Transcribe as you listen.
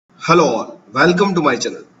Hello all, welcome to my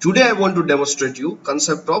channel. Today I want to demonstrate you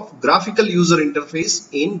concept of graphical user interface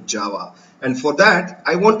in Java, and for that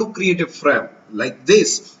I want to create a frame like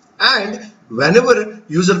this, and whenever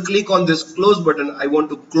user click on this close button, I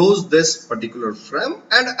want to close this particular frame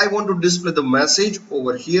and I want to display the message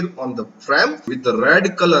over here on the frame with the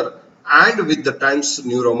red color and with the Times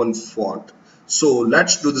New Roman font. So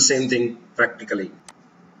let's do the same thing practically.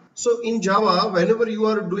 So in Java, whenever you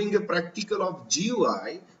are doing a practical of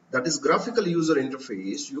GUI, that is graphical user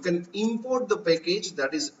interface, you can import the package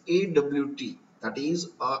that is AWT, that is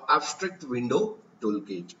abstract window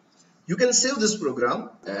toolkit. You can save this program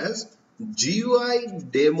as GUI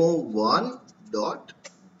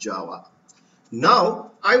demo1.java.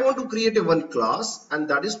 Now I want to create a one class, and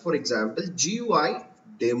that is, for example, GUI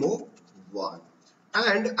demo1,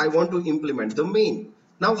 and I want to implement the main.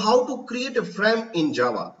 Now how to create a frame in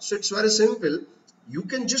Java? So it's very simple. You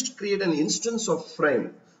can just create an instance of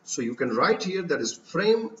frame. So you can write here that is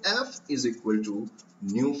frame f is equal to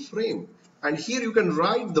new frame, and here you can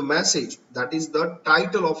write the message that is the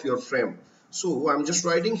title of your frame. So I'm just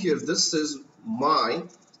writing here, this is my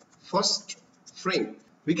first frame.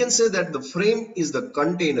 We can say that the frame is the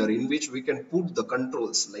container in which we can put the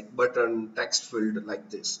controls like button, text field, like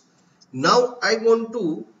this. Now I want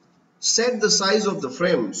to set the size of the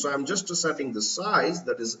frame, so I'm just setting the size,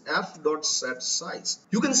 that is f.setSize.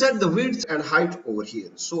 You can set the width and height over here.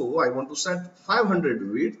 So I want to set 500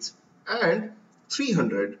 width and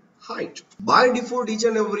 300 height. By default, each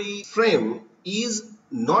and every frame is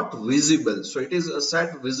not visible, so it is a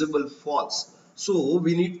set visible false. So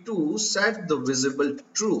we need to set the visible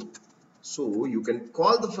true. So you can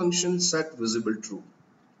call the function setVisible true.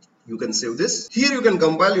 You can save this. Here you can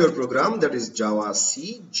compile your program, that is Java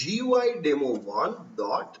C GUI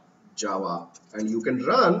demo1.java, and you can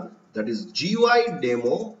run, that is GUI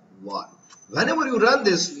demo1. Whenever you run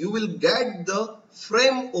this, you will get the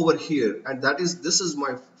frame over here, and that is, this is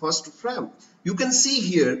my first frame. You can see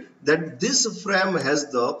here that this frame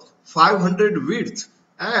has the 500 width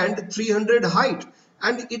and 300 height,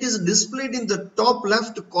 and it is displayed in the top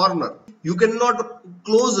left corner. You cannot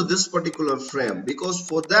close this particular frame because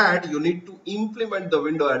for that you need to implement the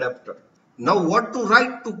window adapter. Now what to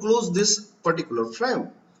write to close this particular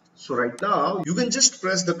frame? So right now you can just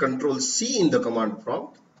press the Ctrl C in the command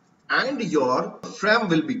prompt and your frame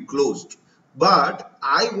will be closed. But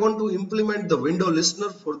I want to implement the window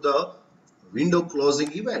listener for the window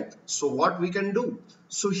closing event. So what we can do?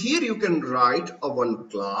 So here you can write a one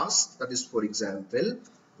class, that is, for example,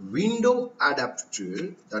 window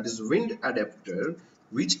adapter, that is wind adapter,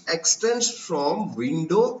 which extends from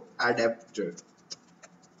window adapter.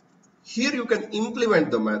 Here you can implement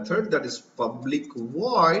the method, that is public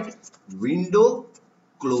void window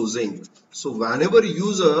closing. So whenever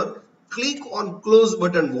user click on close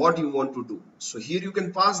button, what you want to do? So here you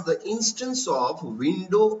can pass the instance of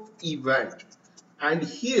window event, and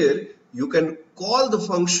here you can call the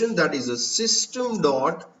function that is a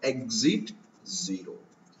system.exit0.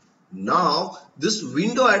 Now this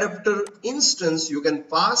window adapter instance you can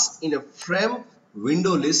pass in a frame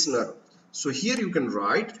window listener. So here you can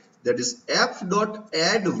write, that is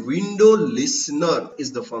f.addWindowListener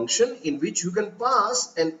is the function in which you can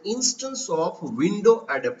pass an instance of window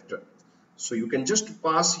adapter. So you can just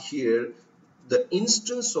pass here the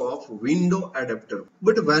instance of window adapter.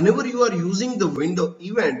 But whenever you are using the window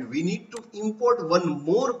event, we need to import one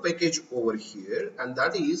more package over here, and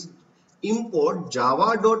that is import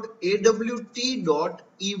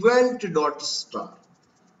java.awt.event.star.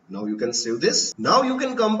 Now you can save this. Now you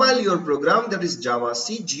can compile your program, that is Java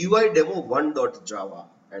C GUI demo1.java,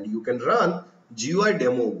 and you can run GUI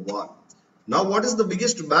demo1. Now what is the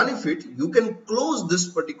biggest benefit? You can close this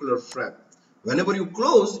particular frame. Whenever you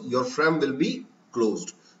close, your frame will be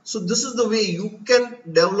closed. So this is the way you can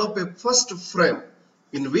develop a first frame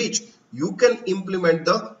in which you can implement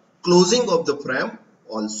the closing of the frame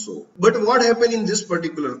also. But what happened in this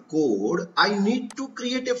particular code? I need to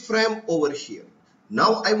create a frame over here.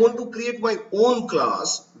 Now I want to create my own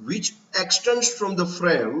class which extends from the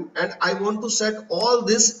frame, and I want to set all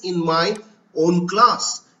this in my own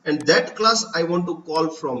class, and that class I want to call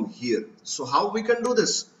from here. So how we can do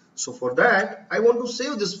this? So for that I want to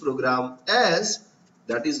save this program as,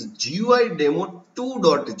 that is GUI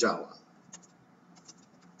demo2.java.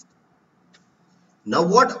 Now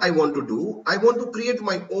what I want to do? I want to create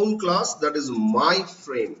my own class, that is my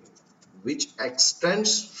frame, which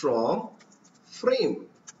extends from frame.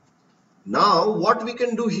 Now what we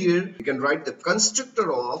can do here, we can write the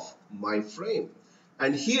constructor of my frame,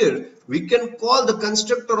 and here we can call the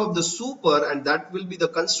constructor of the super, and that will be the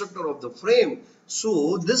constructor of the frame.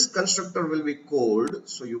 So this constructor will be called,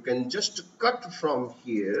 so you can just cut from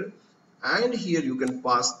here, and here you can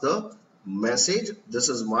pass the message, this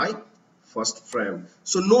is my first frame.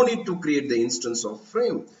 So no need to create the instance of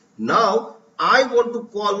frame. Now I want to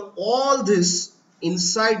call all this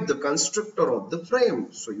inside the constructor of the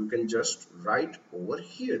frame, so you can just write over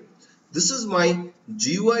here, this is my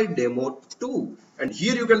GUI demo 2, and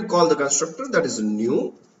here you can call the constructor, that is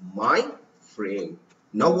new my frame.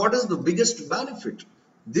 Now what is the biggest benefit?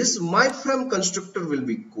 This my frame constructor will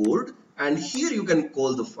be called, and here you can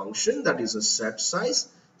call the function, that is a setSize,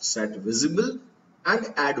 setVisible, and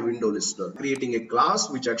addWindowListener, creating a class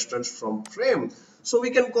which extends from frame. So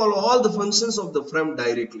we can call all the functions of the frame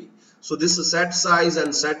directly. So this setSize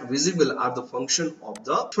and setVisible are the function of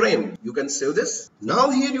the frame. You can save this.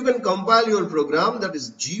 Now here you can compile your program, that is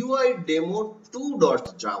GUI demo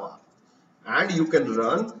 2.java, and you can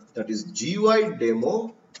run, that is GUI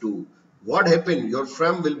demo 2. What happened? Your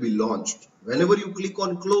frame will be launched. Whenever you click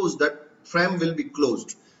on close, that frame will be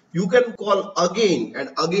closed. You can call again,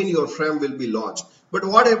 and again your frame will be launched. But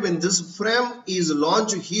what happened? This frame is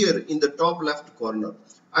launched here in the top left corner.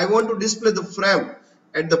 I want to display the frame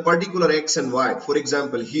at the particular X and Y, for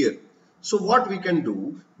example here. So what we can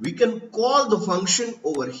do, we can call the function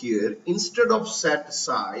over here. Instead of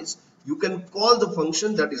setSize, you can call the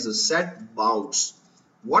function, that is a setBounds.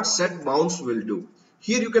 What setBounds will do?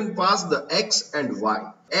 Here you can pass the X and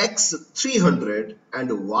Y. X 300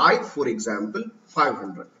 and Y, for example,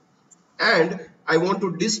 500. And I want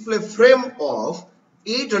to display frame of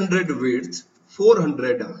 800 width,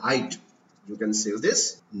 400 height. You can save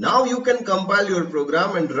this. Now you can compile your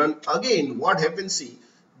program and run again. What happens? See,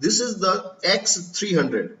 this is the X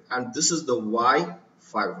 300 and this is the Y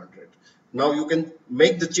 500. Now you can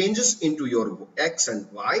make the changes into your X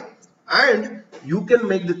and Y, and you can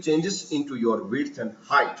make the changes into your width and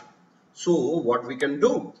height. So what we can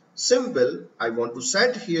do? Simple. I want to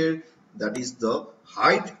set here, that is the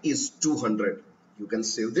height is 200. You can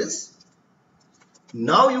save this.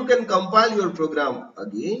 Now you can compile your program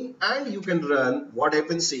again and you can run. What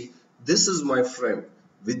happens? See, this is my frame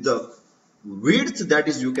with the width, that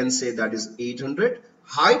is, you can say, that is 800,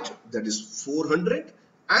 height, that is 400,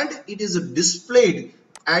 and it is displayed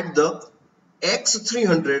at the X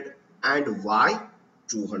 300 and Y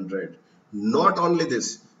 200. Not only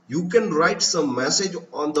this, you can write some message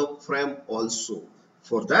on the frame also.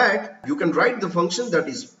 For that, you can write the function, that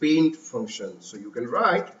is paint function. So you can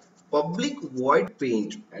write public void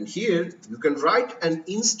paint, and here you can write an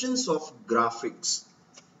instance of graphics.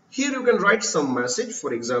 Here you can write some message,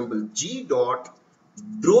 for example,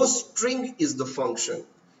 g.drawString is the function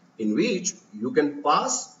in which you can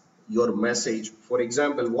pass your message. For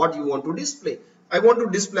example, what you want to display? I want to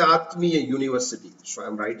display Atmiya University. So I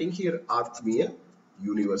am writing here Atmiya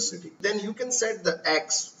University. Then you can set the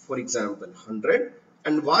X, for example, 100,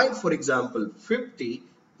 and Y, for example, 50.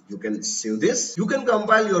 You can save this. You can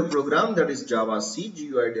compile your program, that is Java C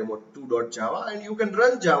GUI demo 2.java, and you can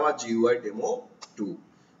run Java GUI demo 2.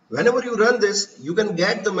 Whenever you run this, you can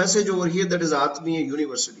get the message over here, that is Atmiya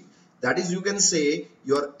University. That is, you can say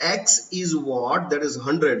your X is what? That is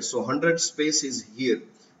 100. So 100 space is here.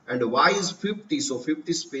 And Y is 50. So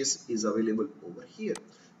 50 space is available over here.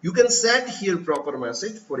 You can set here proper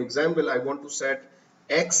message. For example, I want to set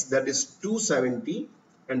X, that is 270,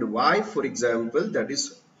 and Y, for example, that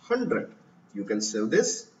is 100. You can save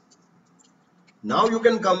this. Now you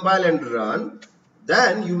can compile and run.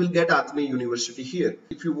 Then you will get Atmiya University here.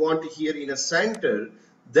 If you want here in a center,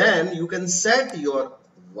 then you can set your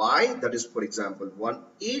Y, that is, for example,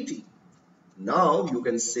 180. Now you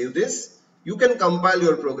can save this. You can compile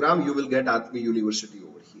your program. You will get Atmiya University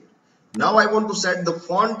over here. Now I want to set the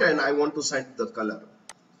font and I want to set the color.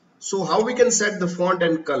 So how we can set the font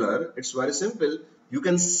and color? It's very simple. You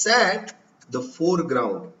can set the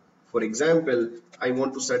foreground. For example, I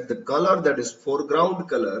want to set the color, that is foreground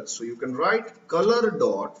color. So you can write color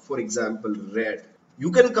dot, for example, red.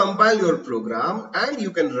 You can compile your program and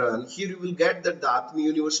you can run. Here you will get that the Atmiya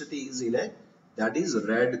University is in a, that is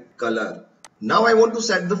red color. Now I want to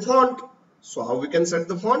set the font. So how we can set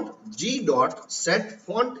the font?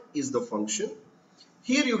 g.setFont is the function.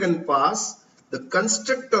 Here you can pass the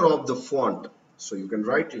constructor of the font. So you can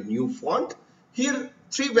write a new font. Here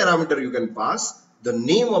 3 parameters you can pass. The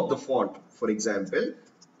name of the font, for example,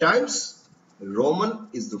 Times Roman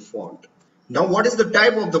is the font. Now what is the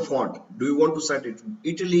type of the font? Do you want to set it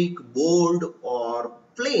italic, bold, or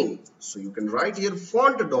plain? So you can write here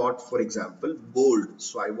font dot, for example, bold.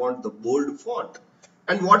 So I want the bold font.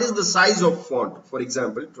 And what is the size of font? For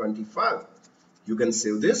example, 25. You can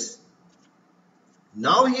save this.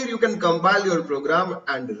 Now here you can compile your program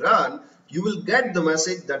and run. You will get the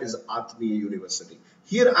message that is Atmiya University.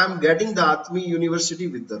 Here I am getting the Atmiya University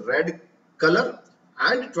with the red color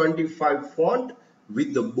and 25 font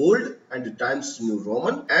with the bold and Times New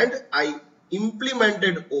Roman, and I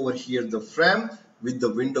implemented over here the frame with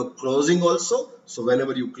the window closing also. So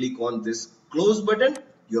whenever you click on this close button,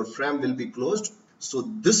 your frame will be closed. So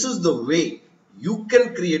this is the way you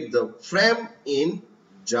can create the frame in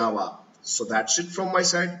Java. So that's it from my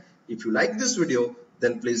side. If you like this video,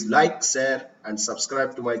 then please like, share and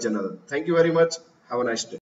subscribe to my channel. Thank you very much. Have a nice day.